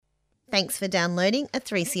Thanks for downloading a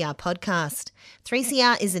 3CR podcast.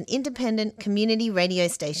 3CR is an independent community radio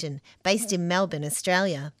station based in Melbourne,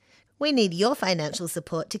 Australia. We need your financial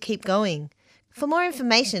support to keep going. For more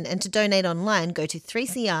information and to donate online, go to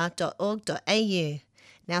 3cr.org.au.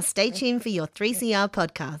 Now stay tuned for your 3CR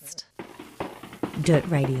podcast. Dirt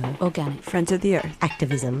radio. Organic. Friends of the Earth.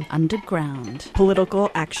 Activism. Underground.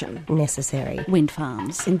 Political action. Necessary. Wind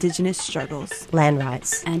farms. Indigenous struggles. Land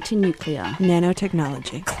rights. Anti-nuclear.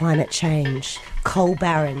 Nanotechnology. Climate change. Coal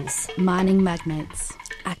barons. Mining magnates.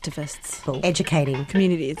 Activists. Educating.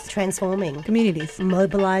 Communities. Transforming. Communities.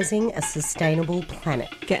 Mobilising a sustainable planet.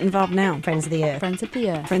 Get involved now. Friends of the Earth. Friends of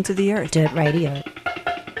the Earth. Friends of the Earth. Dirt radio.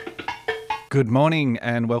 Good morning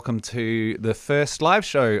and welcome to the first live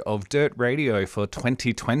show of Dirt Radio for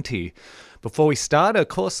 2020. Before we start, of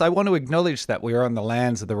course, I want to acknowledge that we are on the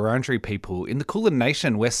lands of the Wurundjeri people in the Kulin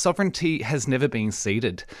Nation where sovereignty has never been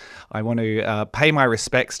ceded. I want to pay my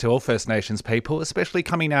respects to all First Nations people, especially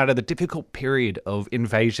coming out of the difficult period of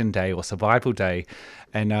Invasion Day or Survival Day.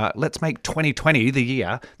 And let's make 2020 the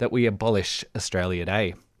year that we abolish Australia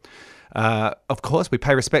Day. Of course, we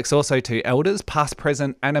pay respects also to elders, past,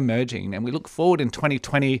 present and emerging, and we look forward in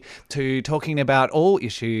 2020 to talking about all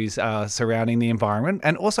issues surrounding the environment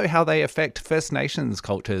and also how they affect First Nations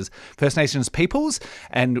cultures, First Nations peoples,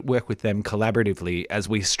 and work with them collaboratively as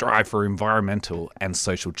we strive for environmental and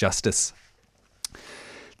social justice.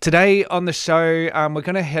 Today on the show, we're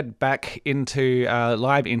going to head back into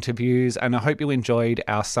live interviews, and I hope you enjoyed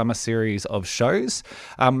our summer series of shows.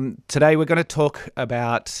 Today we're going to talk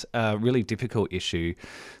about a really difficult issue.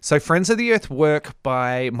 So Friends of the Earth work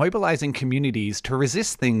by mobilising communities to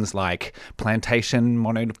resist things like plantation,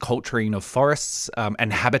 monoculturing of forests,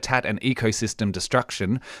 and habitat and ecosystem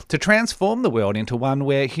destruction to transform the world into one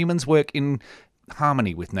where humans work in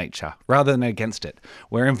harmony with nature rather than against it,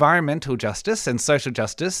 where environmental justice and social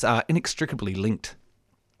justice are inextricably linked.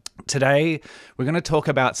 Today, we're going to talk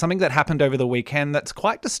about something that happened over the weekend that's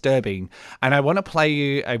quite disturbing, and I want to play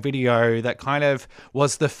you a video that kind of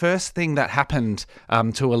was the first thing that happened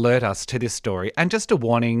to alert us to this story. And just a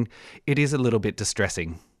warning, it is a little bit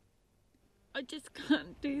distressing. I just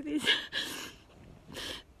can't do this.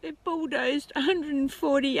 They've bulldozed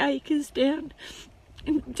 140 acres down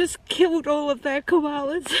and just killed all of our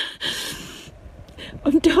koalas.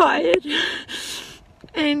 I'm tired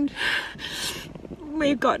and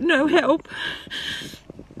we've got no help,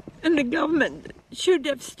 and the government should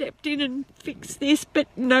have stepped in and fixed this, but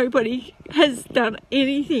nobody has done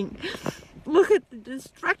anything. Look at the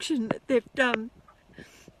destruction that they've done,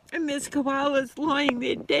 and there's koalas lying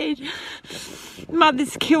there dead,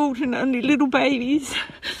 mothers killed and only little babies.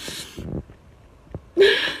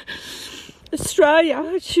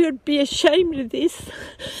 Australia should be ashamed of this.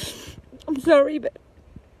 I'm sorry, but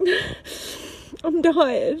I'm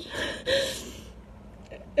tired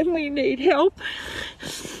and we need help.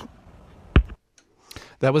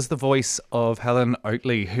 That was the voice of Helen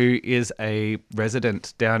Oatley, who is a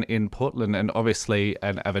resident down in Portland and obviously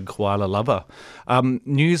an avid koala lover.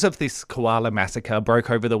 News of this koala massacre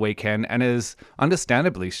broke over the weekend and has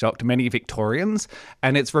understandably shocked many Victorians,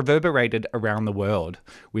 and it's reverberated around the world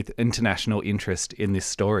with international interest in this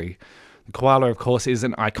story. The koala, of course, is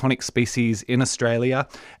an iconic species in Australia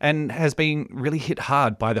and has been really hit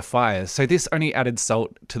hard by the fires. So this only added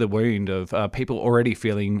salt to the wound of people already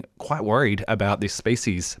feeling quite worried about this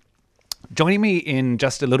species. Joining me in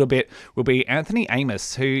just a little bit will be Anthony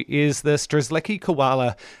Amos, who is the Strzelecki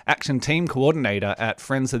Koala Action Team Coordinator at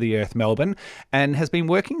Friends of the Earth Melbourne and has been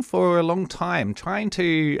working for a long time trying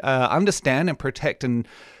to understand and protect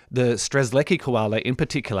the Strzelecki koala in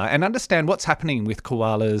particular, and understand what's happening with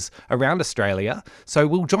koalas around Australia. So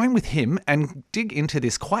we'll join with him and dig into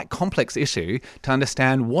this quite complex issue to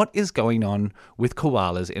understand what is going on with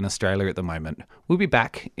koalas in Australia at the moment. We'll be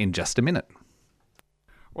back in just a minute.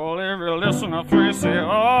 Well, if you listen to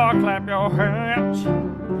 3CR, clap your hands.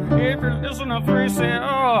 If you listen to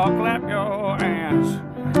 3CR, clap your hands.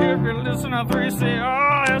 If you listen to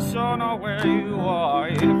 3CR, let us know where you are.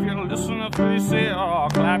 If you listen to 3CR,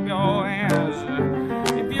 clap your hands.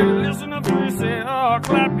 If you listen to 3CR,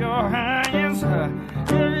 clap your hands.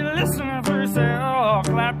 If you listen to 3CR,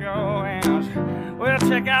 clap your hands. Well,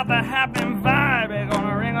 check out the happening vibe. They're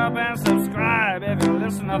gonna ring up and subscribe. If you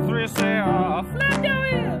listen to 3CR, flap your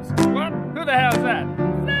ears. What? Who the hell is that?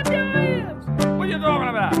 Flap your ears. What you talking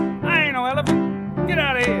about? I ain't no elephant. Get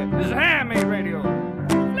out of here. This is handmade radio.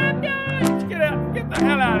 Flap your ears. Get out. Get the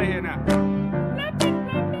hell out of here now. Flap it,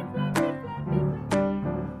 flap it, flap it, flap it.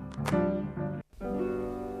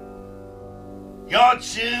 You're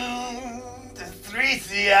tuned to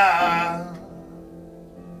 3CR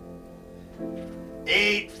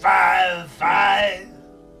 8 5-5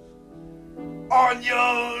 on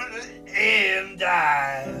your AM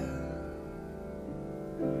dial.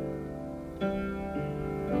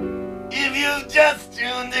 If you've just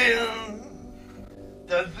tuned in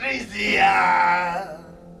to 3CR,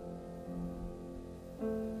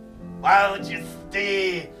 why don't you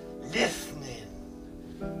stay listening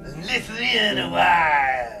and listen in a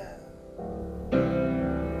while?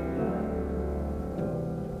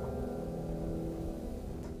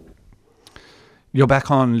 You're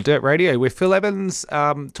back on Dirt Radio with Phil Evans,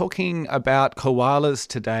 talking about koalas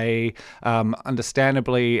today.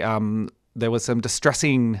 Understandably, there was some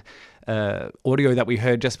distressing audio that we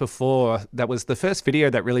heard just before. That was the first video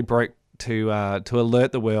that really broke to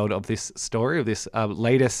alert the world of this story, of this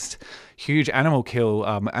latest huge animal kill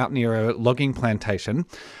out near a logging plantation.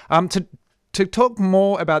 To talk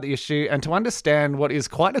more about the issue and to understand what is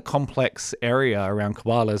quite a complex area around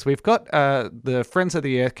koalas, we've got the Friends of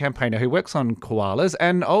the Earth campaigner who works on koalas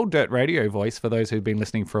and old Dirt Radio voice for those who've been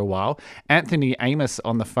listening for a while, Anthony Amos,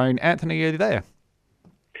 on the phone. Anthony, are you there?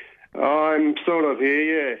 I'm sort of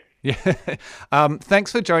here, yeah. Yeah.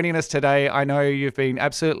 Thanks for joining us today. I know you've been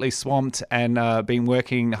absolutely swamped and been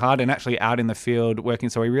working hard and actually out in the field working,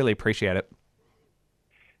 so we really appreciate it.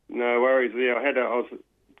 No worries. Yeah, I was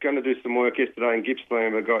going to do some work yesterday in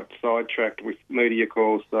Gippsland, but got sidetracked with media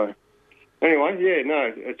calls. So anyway, yeah,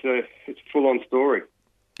 no, it's a full-on story.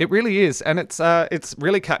 It really is, and it's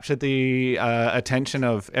really captured the attention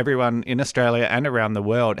of everyone in Australia and around the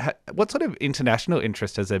world. What sort of international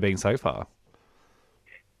interest has there been so far?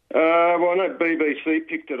 Well, I know BBC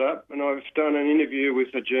picked it up, and I've done an interview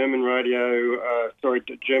with a German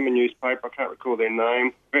German newspaper. I can't recall their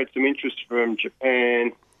name. I've had some interest from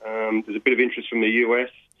Japan. There's a bit of interest from the US.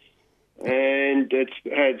 And it's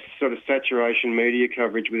had sort of saturation media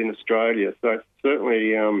coverage within Australia, so it's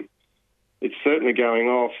certainly going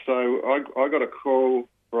off. So I got a call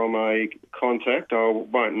from a contact, I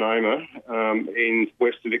won't name her, in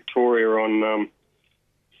Western Victoria on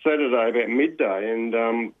Saturday about midday, and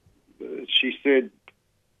she said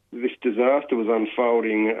this disaster was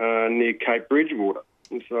unfolding near Cape Bridgewater.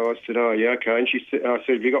 And so I said, oh yeah, okay. And I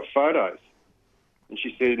said, have you got photos? And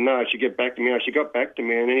she said, no, she got back to me. She got back to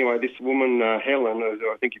me. And anyway, this woman, Helen, who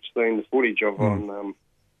I think you've seen the footage of on,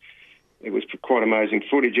 it was quite amazing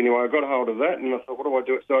footage. Anyway, I got a hold of that and I thought, what do I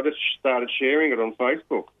do? So I just started sharing it on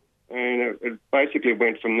Facebook. And it basically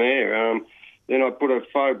went from there. Then I put a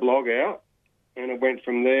faux blog out and it went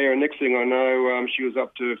from there. And next thing I know, she was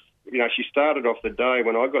up to, she started off the day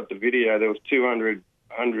when I got the video, there was 200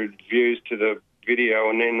 views to the video.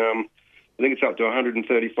 And then I think it's up to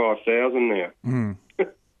 135,000 now. Mm.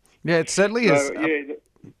 Yeah, it certainly is.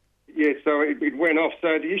 So it went off.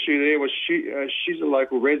 So the issue there was she's a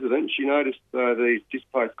local resident. She noticed these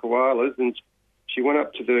displaced koalas, and she went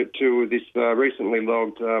up to this recently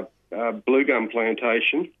logged blue gum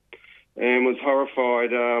plantation, and was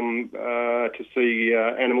horrified to see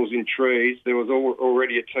animals in trees. There was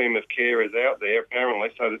already a team of carers out there,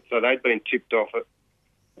 apparently, so they'd been tipped off it.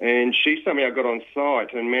 And she somehow got on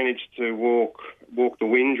site and managed to walk the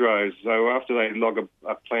windrows. So after they log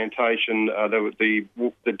a plantation,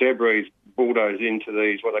 the debris bulldoze into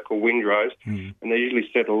these, what they call windrows, and they usually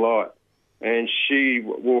set alight. And she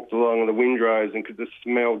walked along the windrows and could just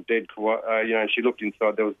smell dead koalas. And she looked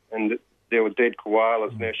inside, there were dead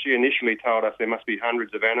koalas. Now, she initially told us there must be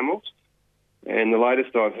hundreds of animals. And the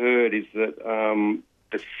latest I've heard is that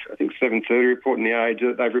I think 7:30 report in the Age,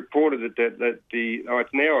 they've reported that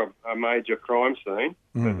it's now a major crime scene.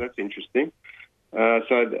 So that's interesting.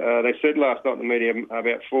 So they said last night in the media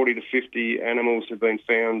about 40 to 50 animals have been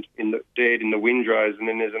found dead in the windrows, and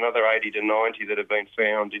then there's another 80 to 90 that have been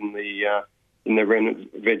found in the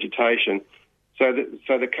remnant vegetation. So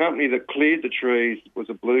the company that cleared the trees was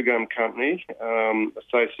a blue gum company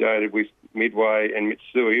associated with Midway and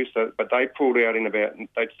Mitsui. But they pulled out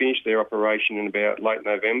they'd finished their operation in about late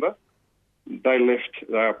November. They left,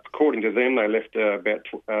 according to them,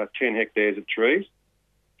 about 10 hectares of trees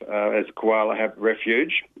as koala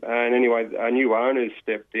refuge. And anyway, a new owners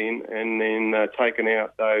stepped in and then taken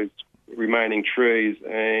out those remaining trees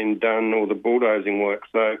and done all the bulldozing work.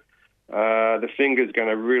 So the finger's going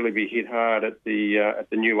to really be hit hard at the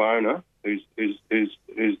new owner who's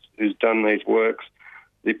done these works.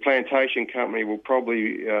 The plantation company will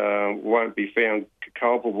probably won't be found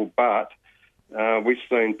culpable, but we've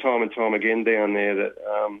seen time and time again down there that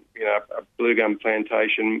a blue gum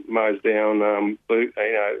plantation mows down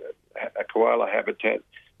a koala habitat.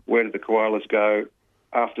 Where do the koalas go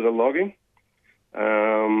after the logging?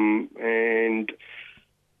 And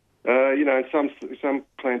Some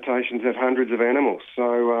plantations have hundreds of animals.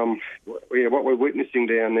 So, what we're witnessing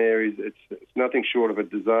down there is it's nothing short of a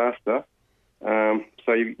disaster.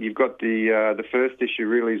 So you've got the first issue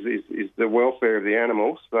really is the welfare of the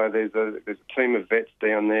animals. So there's a team of vets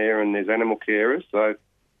down there, and there's animal carers. So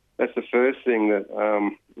that's the first thing that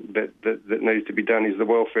needs to be done is the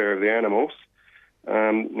welfare of the animals.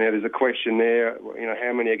 Now there's a question there.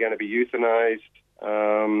 How many are going to be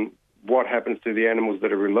euthanized? What happens to the animals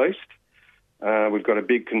that are released? We've got a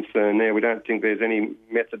big concern there. We don't think there's any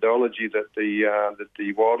methodology that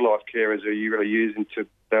the wildlife carers are really using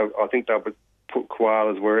I think they'll put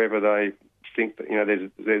koalas wherever they think that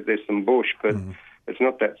there's some bush, but it's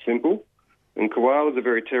not that simple. And koalas are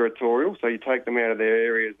very territorial, so you take them out of their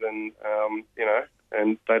areas, and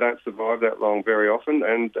and they don't survive that long very often.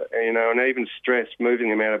 And and even stress, moving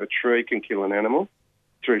them out of a tree can kill an animal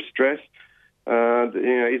through stress.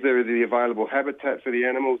 Is there the available habitat for the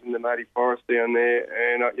animals in the native forest down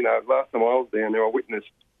there? And last time I was down there, I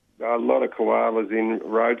witnessed a lot of koalas in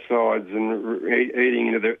roadsides and eating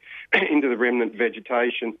into the remnant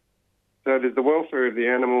vegetation. So there's the welfare of the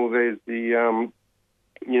animal. There's the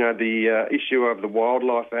issue of the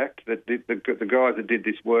Wildlife Act, that the guys that did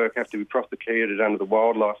this work have to be prosecuted under the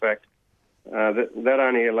Wildlife Act. That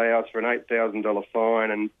only allows for an $8,000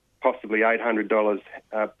 fine and possibly $800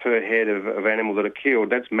 per head of animals that are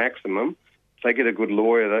killed. That's maximum. If they get a good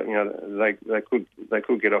lawyer, they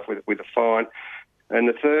could get off with a fine. And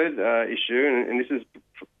the third issue, and this is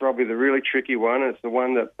probably the really tricky one, it's the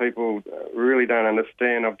one that people really don't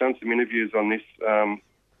understand. I've done some interviews on this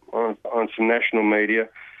on some national media,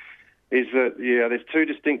 is that, there's two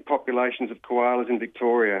distinct populations of koalas in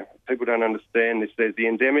Victoria. People don't understand this. There's the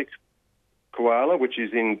endemic koala, which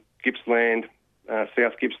is in Gippsland,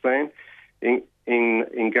 South Gippsland, in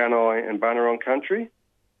Gunai and Bunurong country.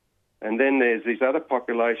 And then there's these other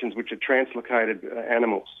populations which are translocated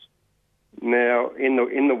animals. Now, in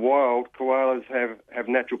the wild, koalas have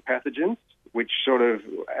natural pathogens which sort of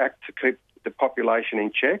act to keep the population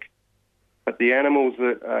in check. But the animals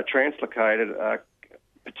that are translocated are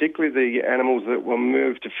particularly the animals that were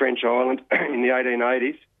moved to French Island in the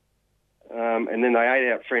 1880s, and then they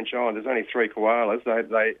ate out French Island. There's only 3 koalas.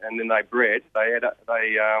 And then they bred. They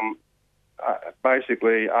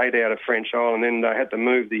basically ate out of French Island. Then they had to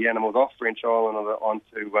move the animals off French Island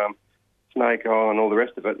onto Snake Island and all the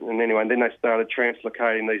rest of it. And anyway, then they started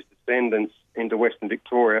translocating these descendants into Western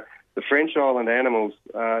Victoria. The French Island animals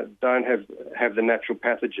don't have the natural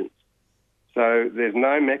pathogens. So there's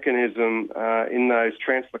no mechanism in those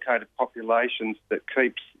translocated populations that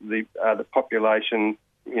keeps the population,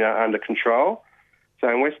 under control. So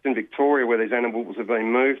in Western Victoria, where these animals have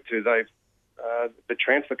been moved to, the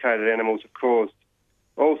translocated animals have caused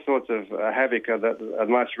all sorts of havoc. The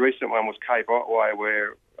most recent one was Cape Otway,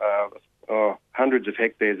 where hundreds of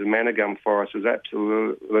hectares of manna-gum forest was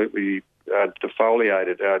absolutely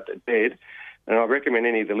defoliated, dead. And I recommend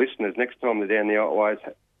any of the listeners, next time they're down the Otways,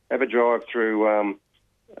 have a drive through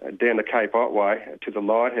down to Cape Otway to the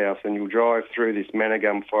lighthouse, and you'll drive through this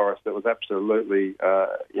manna-gum forest that was absolutely,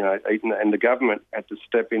 eaten. And the government had to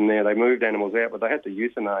step in there. They moved animals out, but they had to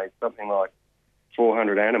euthanize something like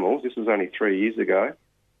 400 animals. This was only 3 years ago.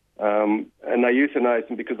 And they euthanized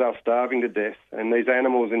them because they were starving to death. And these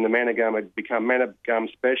animals in the manna-gum had become manna-gum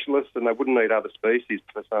specialists, and they wouldn't eat other species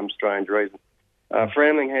for some strange reason.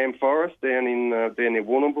 Framlingham Forest down near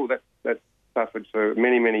Wollongong, that suffered for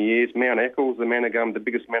many, many years. Mount Eccles, the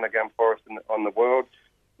biggest manna-gum forest on the world,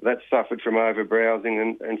 that suffered from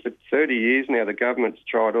overbrowsing. And for 30 years now, the government's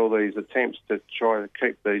tried all these attempts to try to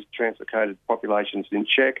keep these translocated populations in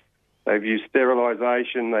check. They've used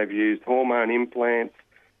sterilisation, they've used hormone implants,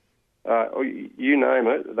 you name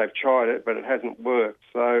it, they've tried it, but it hasn't worked.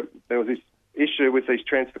 So there was this issue with these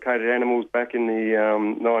translocated animals back in the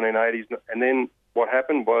 1980s, and then what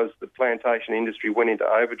happened was the plantation industry went into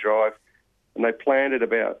overdrive, and they planted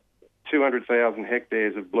about 200,000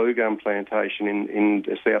 hectares of blue gum plantation in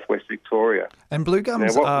southwest Victoria. And blue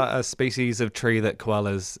gums are a species of tree that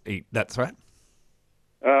koalas eat, that's right?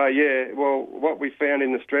 Yeah, well, what we found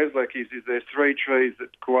in the Strzelecki's is there's 3 trees that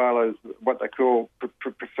koalas, what they call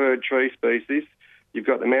preferred tree species. You've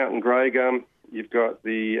got the mountain grey gum, you've got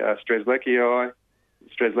the Strzelecki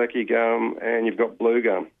gum, and you've got blue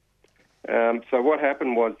gum. So what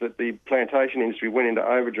happened was that the plantation industry went into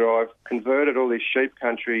overdrive, converted all this sheep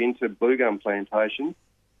country into blue gum plantations,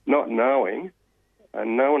 not knowing,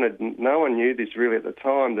 and no one knew this really at the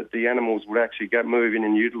time, that the animals would actually move in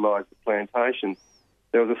and utilise the plantations.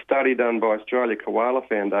 There was a study done by Australia Koala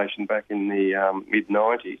Foundation back in the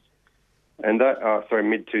mid-90s, and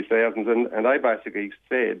mid-2000s, and they basically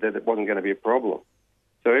said that it wasn't going to be a problem.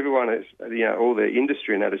 So everyone, all the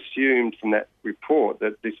industry and that assumed from that report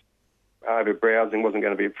that this overbrowsing wasn't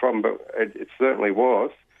going to be a problem, but it certainly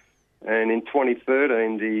was. And in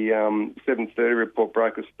 2013, the 730 report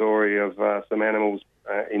broke a story of some animals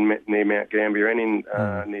near Mount Gambier and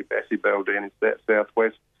near Bassibel down in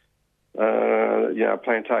southwest. A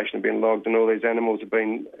plantation had been logged, and all these animals had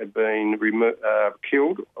been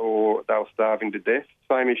killed, or they were starving to death.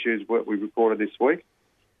 Same issues what we reported this week.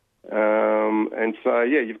 And so,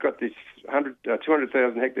 you've got this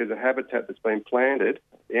 200,000 hectares of habitat that's been planted.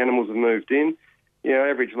 The animals have moved in.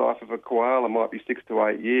 Average life of a koala might be 6 to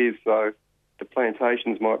 8 years, so the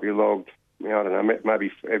plantations might be logged,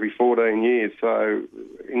 maybe every 14 years. So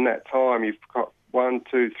in that time, you've got 1,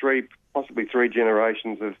 2, 3, possibly 3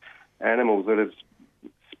 generations of animals that have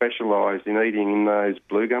specialised in eating in those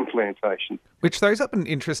blue gum plantations. Which throws up an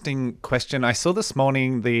interesting question. I saw this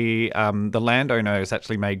morning the landowner has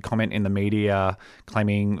actually made comment in the media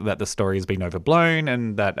claiming that the story has been overblown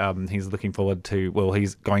and that he's looking forward to,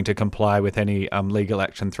 he's going to comply with any legal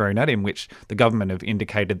action thrown at him, which the government have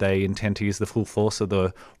indicated they intend to use the full force of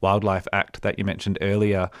the Wildlife Act that you mentioned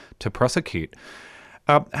earlier to prosecute.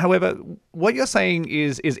 However, what you're saying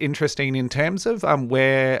is interesting in terms of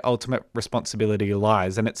where ultimate responsibility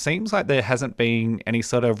lies. And it seems like there hasn't been any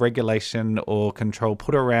sort of regulation or control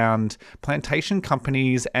put around plantation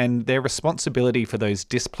companies and their responsibility for those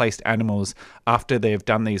displaced animals after they've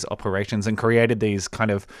done these operations and created these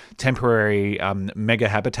kind of temporary mega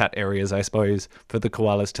habitat areas, I suppose, for the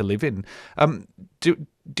koalas to live in.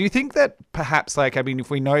 Do you think that perhaps,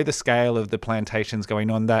 if we know the scale of the plantations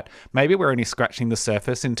going on, that maybe we're only scratching the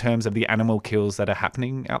surface in terms of the animal kills that are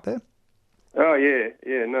happening out there? Oh, yeah,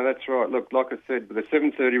 no, that's right. Look, like I said, the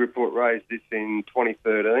 730 report raised this in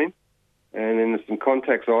 2013, and then there's some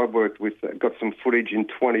contacts I've worked with that got some footage in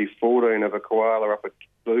 2014 of a koala up a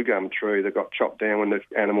blue gum tree that got chopped down when the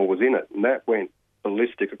animal was in it, and that went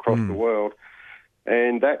ballistic across the world.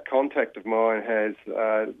 And that contact of mine has,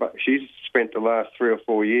 she's spent the last 3 or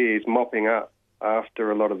 4 years mopping up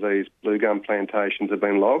after a lot of these blue gum plantations have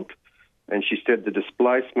been logged. And she said the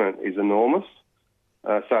displacement is enormous.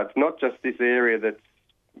 So it's not just this area that's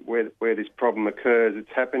where this problem occurs.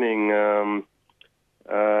 It's happening in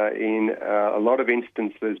a lot of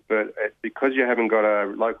instances, but because you haven't got a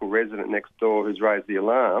local resident next door who's raised the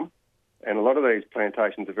alarm, and a lot of these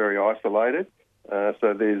plantations are very isolated,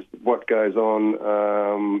 so there's what goes on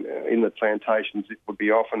in the plantations, it would be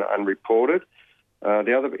often unreported.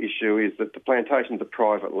 The other issue is that the plantations are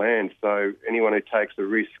private land, so anyone who takes a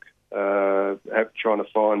risk trying to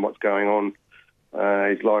find what's going on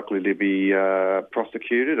is likely to be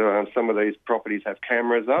prosecuted. Some of these properties have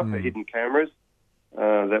cameras up, hidden cameras,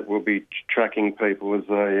 that will be tracking people as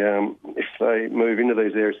if they move into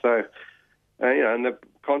these areas. So, and the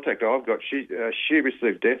contact I've got, she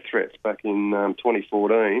received death threats back in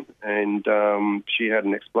 2014, and she had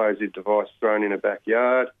an explosive device thrown in her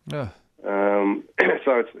backyard. So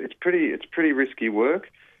it's pretty risky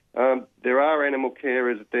work. There are animal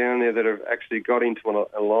carers down there that have actually got into an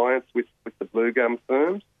alliance with the blue gum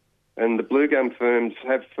firms, and the blue gum firms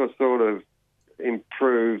have sort of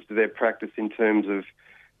improved their practice in terms of,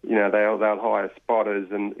 they'll hire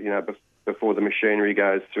spotters and, before the machinery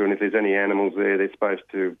goes through, and if there's any animals there, they're supposed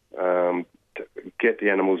to get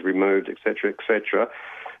the animals removed, etc., etc.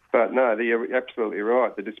 But no, you're absolutely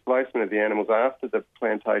right. The displacement of the animals after the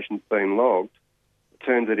plantation's been logged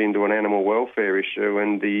turns it into an animal welfare issue,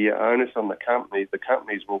 and the onus on the companies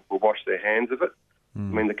will wash their hands of it. I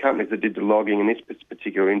mean, the companies that did the logging in this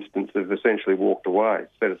particular instance have essentially walked away.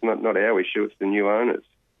 So it's not our issue; it's the new owners.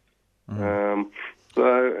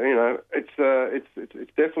 So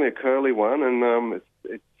it's definitely a curly one, and the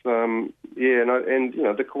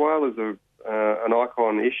koalas are an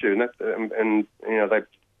icon issue, and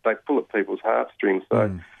they pull at people's heartstrings.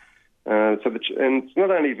 So. And it's not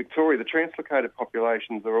only Victoria, the translocated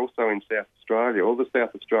populations are also in South Australia. All the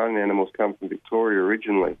South Australian animals come from Victoria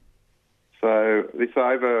originally. So this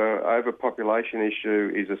overpopulation issue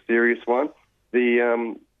is a serious one.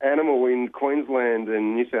 The animal in Queensland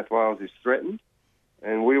and New South Wales is threatened,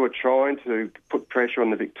 and we were trying to put pressure on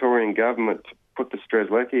the Victorian government to put the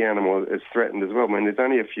Strzelecki animal as threatened as well. I mean, there's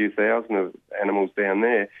only a few thousand of animals down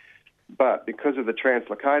there. But because of the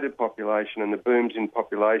translocated population and the booms in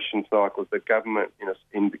population cycles, the government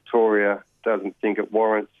in Victoria doesn't think it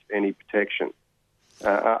warrants any protection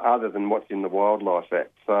other than what's in the Wildlife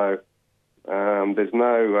Act. So there's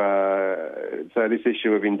no... so this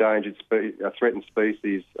issue of endangered threatened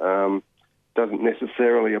species doesn't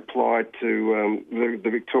necessarily apply to the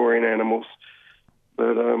Victorian animals.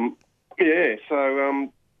 But,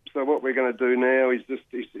 So what we're going to do now is just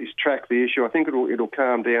track the issue. I think it'll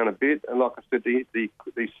calm down a bit. And like I said, the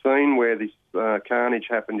scene where this carnage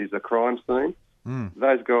happened is a crime scene.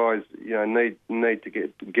 Those guys, need to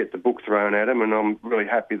get the book thrown at them. And I'm really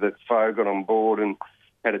happy that Fo got on board and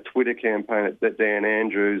had a Twitter campaign at Dan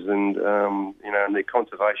Andrews, and and the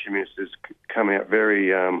conservation ministers come out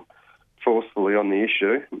very forcefully on the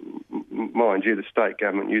issue. Mind you, the state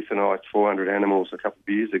government euthanised 400 animals a couple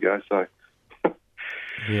of years ago. So,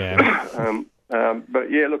 yeah.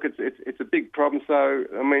 But yeah, look, it's a big problem. So,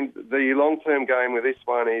 I mean, the long-term game with this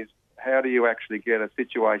one is how do you actually get a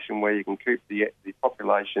situation where you can keep the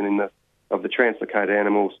population of the translocated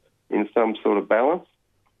animals in some sort of balance?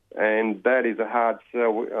 And that is a hard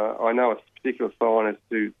sell. I know a particular scientist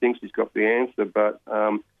who thinks he's got the answer, but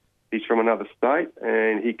he's from another state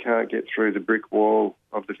and he can't get through the brick wall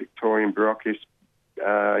of the Victorian bureaucracy,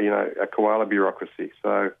 a koala bureaucracy.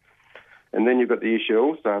 So, and then you've got the issue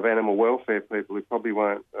also of animal welfare people who probably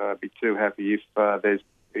won't be too happy if there's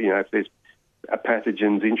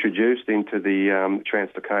pathogens introduced into the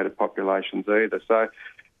translocated populations either. So,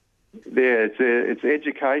 yeah, it's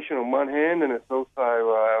education on one hand, and it's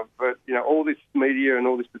also, but all this media and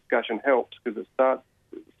all this discussion helps because it starts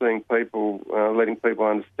seeing people, letting people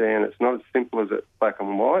understand it's not as simple as it's black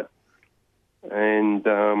and white. And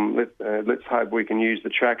let's hope we can use the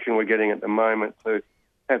traction we're getting at the moment to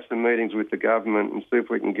have some meetings with the government and see if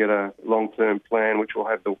we can get a long-term plan which will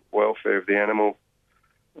have the welfare of the animal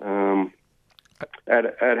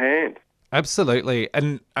at hand. Absolutely.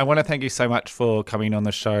 And I want to thank you so much for coming on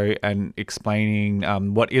the show and explaining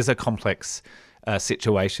what is a complex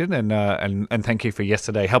situation. And thank you for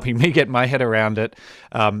yesterday helping me get my head around it.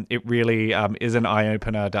 It really is an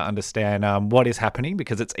eye-opener to understand what is happening,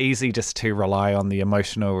 because it's easy just to rely on the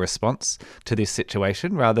emotional response to this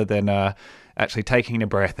situation rather than actually taking a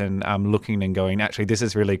breath and looking and going, actually, this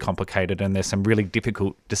is really complicated and there's some really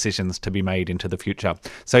difficult decisions to be made into the future.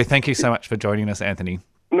 So thank you so much for joining us, Anthony.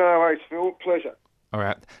 No worries, Phil. Pleasure. All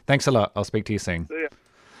right. Thanks a lot. I'll speak to you soon. See ya.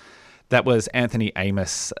 That was Anthony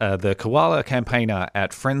Amos, the koala campaigner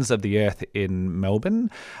at Friends of the Earth in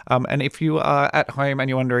Melbourne. And if you are at home and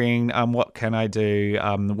you're wondering, what can I do?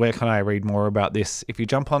 Where can I read more about this? If you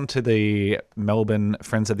jump onto the Melbourne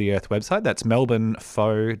Friends of the Earth website, that's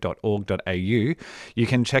melbournefo.org.au, you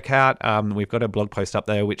can check out, we've got a blog post up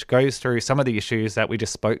there which goes through some of the issues that we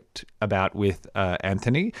just spoke about with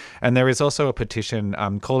Anthony. And there is also a petition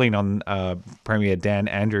calling on Premier Dan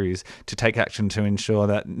Andrews to take action to ensure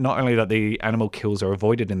that not only that the animal kills are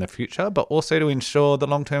avoided in the future, but also to ensure the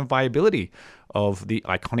long-term viability of the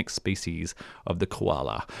iconic species of the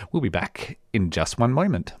koala. We'll be back in just one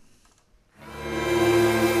moment.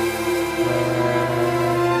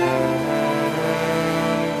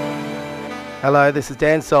 Hello, this is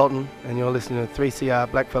Dan Sultan, and you're listening to 3CR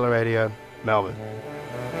Blackfella Radio, Melbourne.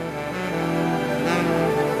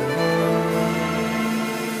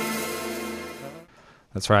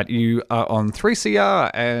 That's right, you are on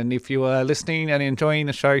 3CR, and if you are listening and enjoying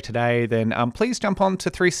the show today, then please jump on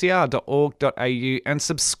to 3cr.org.au and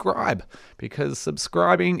subscribe, because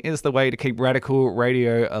subscribing is the way to keep Radical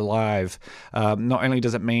Radio alive. Not only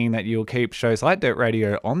does it mean that you'll keep shows like Dirt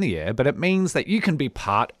Radio on the air, but it means that you can be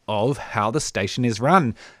part of how the station is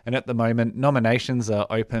run. And at the moment, nominations are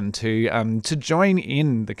open to join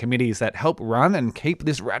in the committees that help run and keep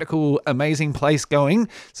this radical, amazing place going.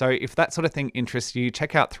 So if that sort of thing interests you,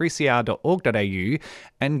 check out 3cr.org.au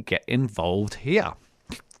and get involved here.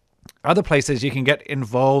 Other places you can get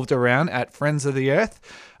involved around at Friends of the Earth.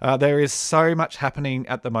 There is so much happening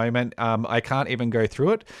at the moment. I can't even go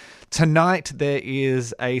through it. Tonight, there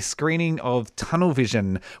is a screening of Tunnel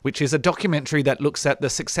Vision, which is a documentary that looks at the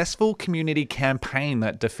successful community campaign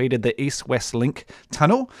that defeated the East-West Link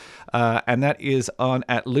tunnel. And that is on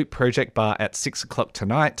at Loop Project Bar at 6 o'clock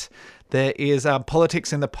tonight. There is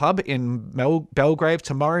Politics in the Pub in Belgrave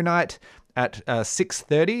tomorrow night at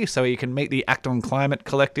 6:30, so you can meet the Act on Climate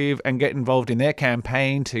Collective and get involved in their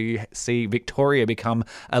campaign to see Victoria become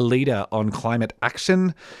a leader on climate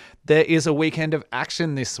action. There is a weekend of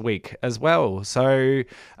action this week as well. So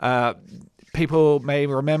people may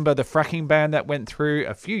remember the fracking ban that went through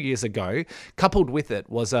a few years ago. Coupled with it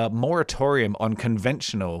was a moratorium on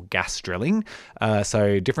conventional gas drilling,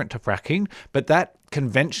 so different to fracking. But that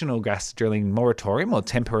conventional gas drilling moratorium or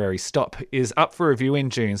temporary stop is up for review in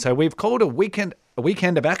June. So we've called a weekend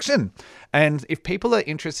of action. And if people are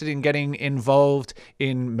interested in getting involved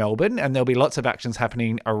in Melbourne, and there'll be lots of actions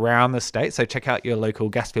happening around the state, so check out your local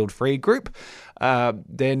Gasfield Free group,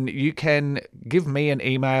 then you can give me an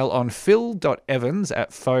email on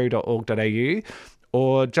phil.evans@fo.org.au,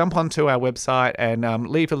 or jump onto our website and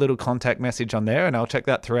leave a little contact message on there, and I'll check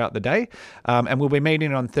that throughout the day. And we'll be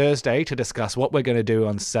meeting on Thursday to discuss what we're going to do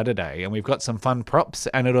on Saturday. And we've got some fun props,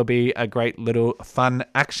 and it'll be a great little fun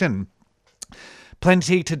action.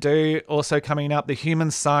 Plenty to do. Also coming up, the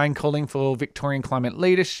human sign calling for Victorian climate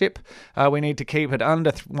leadership. We need to keep it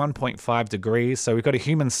under 1.5 degrees. So we've got a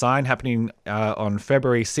human sign happening on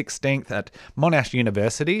February 16th at Monash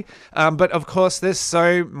University. But of course, there's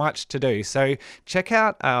so much to do. So check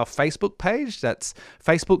out our Facebook page. That's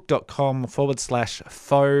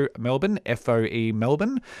facebook.com/FOE Melbourne, FOE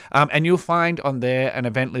Melbourne. And you'll find on there an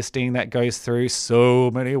event listing that goes through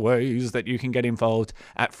so many ways that you can get involved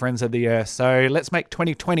at Friends of the Earth. So let's make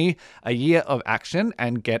 2020 a year of action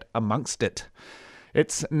and get amongst it.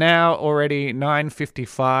 It's now already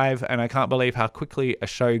 9:55 and I can't believe how quickly a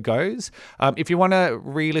show goes. If you want to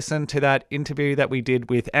re-listen to that interview that we did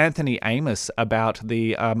with Anthony Amos about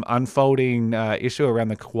the unfolding issue around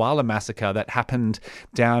the koala massacre that happened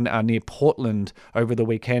down near Portland over the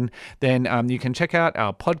weekend, then you can check out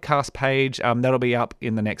our podcast page. That'll be up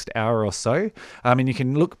in the next hour or so. And you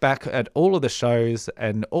can look back at all of the shows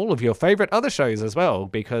and all of your favourite other shows as well,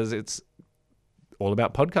 because it's all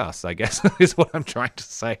about podcasts, I guess, is what I'm trying to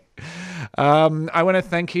say. I want to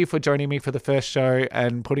thank you for joining me for the first show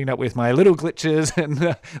and putting up with my little glitches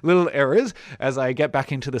and little errors as I get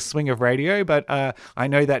back into the swing of radio. But I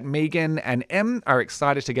know that Megan and Em are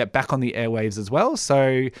excited to get back on the airwaves as well.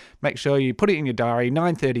 So make sure you put it in your diary,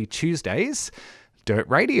 9:30 Tuesdays. Dirt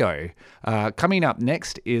Radio. Coming up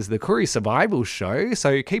next is the Koori Survival Show,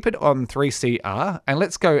 so keep it on 3CR and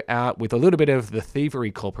let's go out with a little bit of the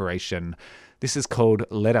Thievery Corporation. This is called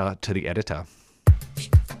Letter to the Editor.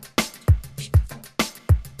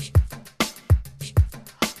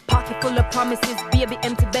 Pocket full of promises, baby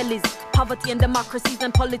empty bellies. Poverty and democracies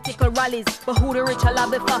and political rallies. But who the rich are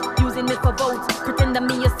lobby for, using it for votes. Pretend that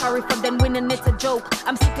me is sorry for them winning, it's a joke.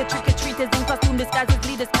 I'm sick of trick-or-treaters in costume disguises,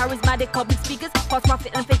 leaders, charismatic public speakers, false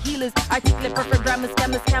prophet and fake healers. Articulate perfect grammar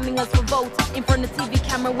scammers scamming us for votes. In front of TV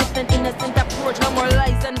camera with an innocent approach. No more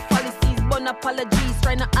lies and fallacies, but apologies.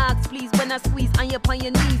 Trying to ask please when I squeeze on your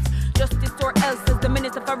knees. Justice or else, says the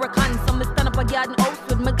minister Farrakhan. So me stand up a garden house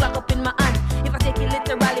with my Glock up in my hand. If I take it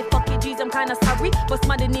literally, fuck you, G's, I'm kinda sorry. But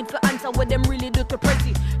somebody need to answer what them really do to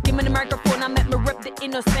Prezi. Give me the microphone, I make me rep the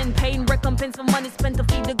innocent. Paying recompense for money spent to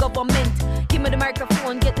feed the government. Give me the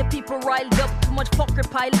microphone, get the people riled up. Too much fuckery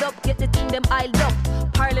piled up, get the thing them iled up.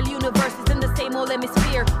 Parallel universes in the same old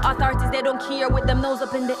hemisphere. Authorities, they don't care with them nose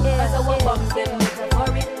up in the air. So what bombs them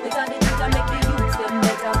metaphoric. With all the things I make the youths them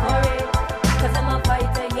metaphoric. Cause I'm a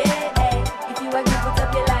fighter, yeah. If you agree, put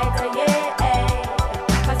up your lighter,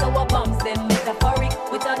 yeah. Cause what bombs them metaphoric.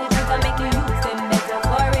 With all the things I make the youths them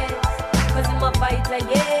metaphoric. Cause I'm a fighter,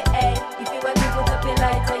 yeah. If you agree, put up your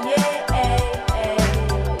lighter, yeah.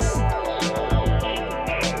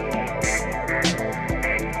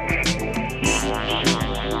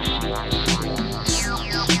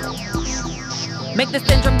 Make the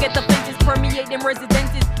syndrome get the fences, permeate them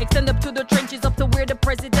residences. Extend up to the trenches up to where the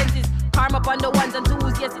president is. Karma upon the ones and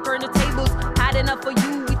twos, yes, it turn the tables. Had enough for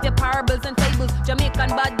you with your parables and fables. Jamaican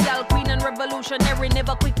bad gal, queen and revolutionary.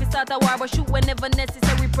 Never quick to start a war, but shoot whenever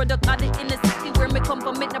necessary. Product of the inner city where me come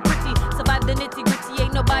from, make no pretty. Survive the nitty gritty,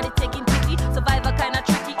 ain't nobody taking pity. Survivor kinda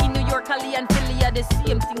tricky in New York, Cali and Philly. Yeah, the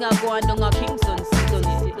same thing I go on down at Kingston.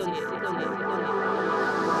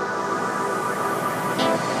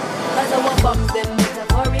 Cause I want bombs them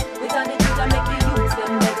metaphoric. With all the things I make the youths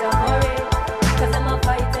them metaphoric. Cause I'm a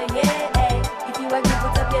fighter, yeah. If you agree,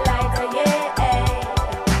 put up your lighter,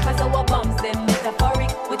 yeah. Cause I want bombs them metaphoric.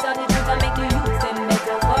 With all the things I make the youths them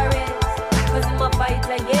metaphoric. Cause I'm a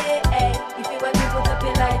fighter, yeah. If you agree, put up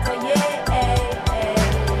your lighter, yeah.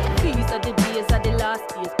 These are the days of the last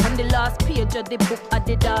days. On the last page of the book of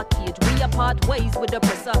the dark age. We are part ways with the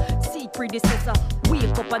oppressor. See predecessor.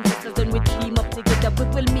 Wake up and test us and we team up together. We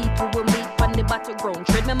will meet on the battleground.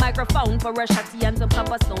 Trade my microphone for a shotty and some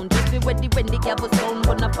copper sound. Just be ready when the gavel sound.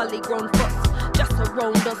 When a polyground fuss. Just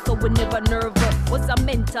around us so we never nervous. Was a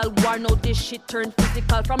mental war, now this shit turned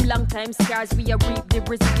physical. From long time scars we are reap the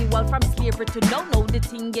residual. From slavery to now the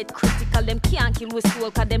thing get critical. Them can't kill with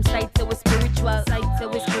soul cause them sights are spiritual. Sights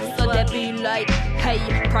are spiritual. So they be like, hey,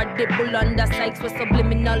 prodigal under sights were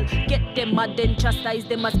subliminal. Get them mad then chastise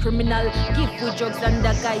them as criminal. Give with drugs and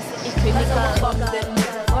the guys it's clinical. Bombs them